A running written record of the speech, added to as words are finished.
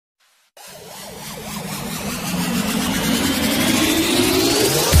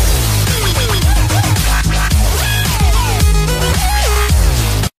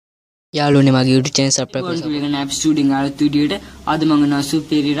යාළුවනේ මගේ YouTube channel subscribe කරගන්න. App Studio එකේ අලුත් වීඩියෝට අද මම යනවා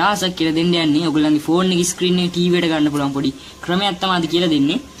සුපිරි රහසක් කියලා දෙන්න යන්නේ. ඔයගොල්ලන්ගේ ෆෝන් එකේ ස්ක්‍රීන් එකේ TV එකට ගන්න පුළුවන් පොඩි ක්‍රමයක් තමයි අද කියලා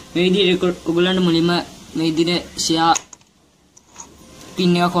දෙන්නේ. මේ විදිහට ඔයගොල්ලන්ට මුලින්ම මේ විදිහට share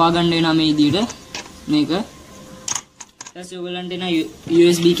pin එකක් හොයාගන්න වෙනවා මේ විදිහට. මේක. ඊට පස්සේ ඔයගොල්ලන්ට එන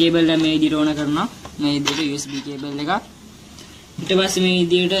USB cable එක මේ විදිහට ඕන කරනවා. මේ විදිහට USB cable එකක්. ඊට පස්සේ මේ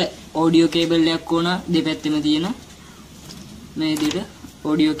විදිහට audio cable එකක් ඕන දෙපැත්තෙම තියෙන. මේ විදිහට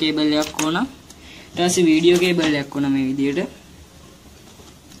audio cable එකක් ඕන. ඊට පස්සේ video cable එකක් ඕන මේ විදිහට.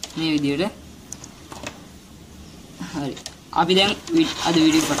 මේ විදිහට. හරි. අපි දැන් අද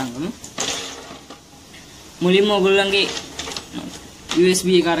වීඩියෝ පටන් ගමු. මුලින්ම ඔයගොල්ලන්ගේ USB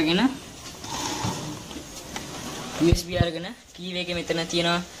එක අරගෙන TV එකේ මෙතන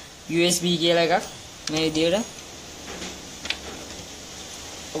තියෙනවා USB කියලා එකක් මේ විදිහට.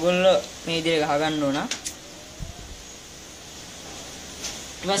 ඔයගොල්ලෝ මේ විදිහට ගහගන්න ඕන.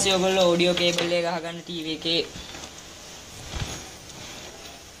 ඊට පස්සේ ඔයගොල්ලෝ audio cable එක ගහගන්න TV එකේ.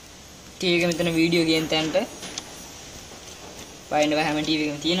 TV එක මෙතන වීඩියෝ ගේන තැනට වයින්ඩ් එක හැම TV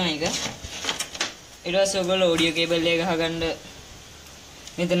එකෙම තියෙනවා ඒක. ඊට පස්සේ ඔයගොල්ලෝ audio cable එක ගහගන්න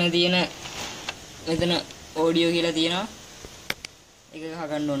මෙතන audio කියලා තියෙනවා. ඒක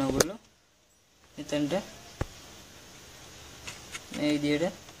ගහගන්න ඕන ඔයගොල්ලෝ. මෙතනට මේ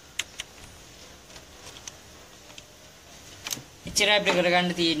විදිහට ඉච්චරයි අපිට කරගන්න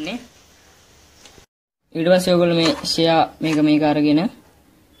තියෙන්නේ. ඊට පස්සේ ඔයගොල්ලෝ මේ share මේක අරගෙන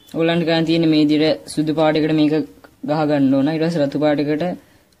ඔයගොල්ලන්ට ගන්න තියෙන්නේ මේ විදිහට සුදු පාටයකට මේක ගහ ගන්න ඕන. ඊට පස්සේ රතු පාටයකට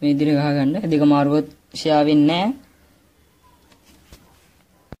මේ විදිහට ගහ ගන්න. දෙක මාරුවොත් share වෙන්නේ නැහැ.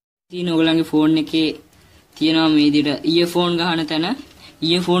 තියෙන ඔයගොල්ලන්ගේ ෆෝන් එකේ තියෙනවා මේ විදිහට earphone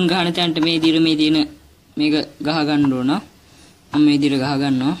ගහන තැනට මේ විදිහට මේ තියෙන මේක ගහ ගන්න ඕන. මම මේ විදිහට ගහ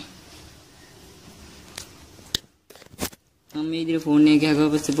ගන්නවා. මම මේ විදිහට ෆෝන් එකේ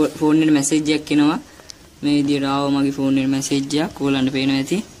ගහපස්සේ ෆෝන් එකට මැසේජ් එකක් එනවා. මේ විදිහට ආවා මගේ ෆෝන් එකට මැසේජ් එකක්. ඔයගොල්ලන්ට පේනවා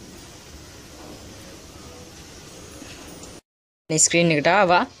ඇති. මේ ස්ක්‍රීන් එකට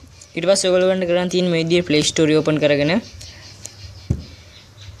ආවා. ඊට පස්සේ ඔයගොල්ලන්ට කරන් තියෙන මේ විදිහට Play Store open කරගෙන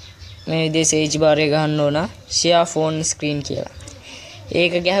මේ විදිහේ search bar එක ගන්න ඕන share phone screen කියලා.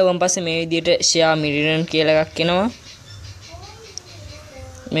 ඒක ගැහුවම පස්සේ මේ විදිහට share mirror කියලා එකක් එනවා.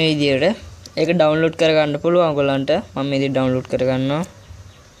 මේ විදිහට ඒක ඩවුන්ලෝඩ් කරගන්න පුළුවන් ඔයගොල්ලන්ට. මම මේ විදිහට ඩවුන්ලෝඩ් කරගන්නවා.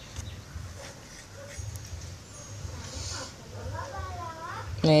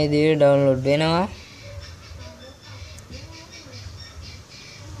 මේ විදිහට ඩවුන්ලෝඩ් වෙනවා.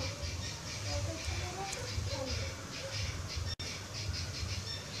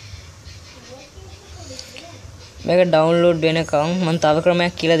 මේක ඩවුන්ලෝඩ් වෙනකම් මම තව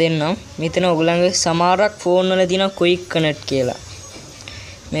ක්‍රමයක් කියලා දෙන්නම්. මෙතන ඔයගොල්ලන්ගේ සමහරක් ෆෝන් වල තියෙන quick connect කියලා.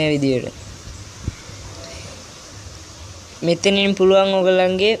 මේ විදිහට. මෙතනින් පුළුවන්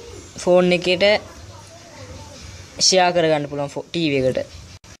ඔයගොල්ලන්ගේ ෆෝන් එකේට share කරගන්න පුළුවන් TV එකට.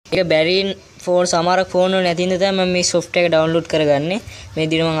 ඒක බැරින් ෆෝන් සමහරක් ෆෝන් වල නැති ඉඳ තමයි මම මේ software එක download කරගන්නේ. මේ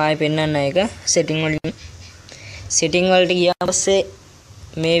විදිහට මම ආයෙ පෙන්නන්න ඒක setting වලට ගියාම පස්සේ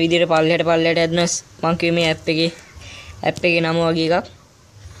මේ විදිහට පල්ලෙහාට යද්දී මම කිව්වේ මේ app එකේ නම වගේ එකක්.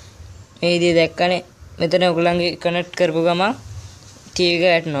 මේ විදිහ දැක්කනේ. මෙතන ඔයගොල්ලන්ගේ connect කරපු ගම TV එක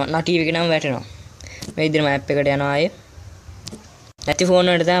වැටෙනවා. TV එකේ නම වැටෙනවා. මේ විදිහට මම app එකට යනවා ආයේ. නැති ෆෝන්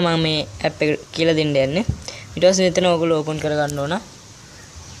වලට තමයි මම මේ app එක කියලා දෙන්න යන්නේ. ඊට පස්සේ මෙතන ඔයගොල්ලෝ open කරගන්න ඕන.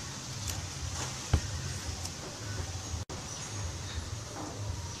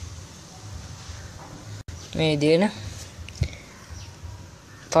 මේ විදිහට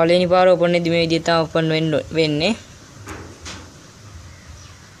පළවෙනි පාර open වෙද්දි මේ විදිහට තමයි open වෙන්නේ.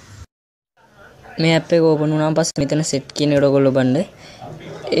 මේ app එක open වුණාන් පස්සේ මෙතන set කියන එකට ඔයගොල්ලෝ බලන්න.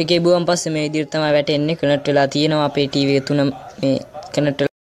 ඒකේ බුවන් පස්සේ මේ විදිහට තමයි වැටෙන්නේ. connect වෙලා තියෙනවා අපේ TV එක තුන මේ connect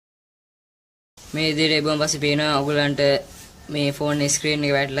මේ විදිහට බුවන් පස්සේ පේනවා ඔයගොල්ලන්ට මේ phone screen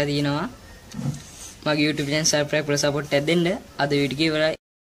එක වැටලා තියෙනවා. මගේ YouTube channel subscribe කරලා support එකක් දෙන්න. අද වීඩියෝ එක ඉවරයි.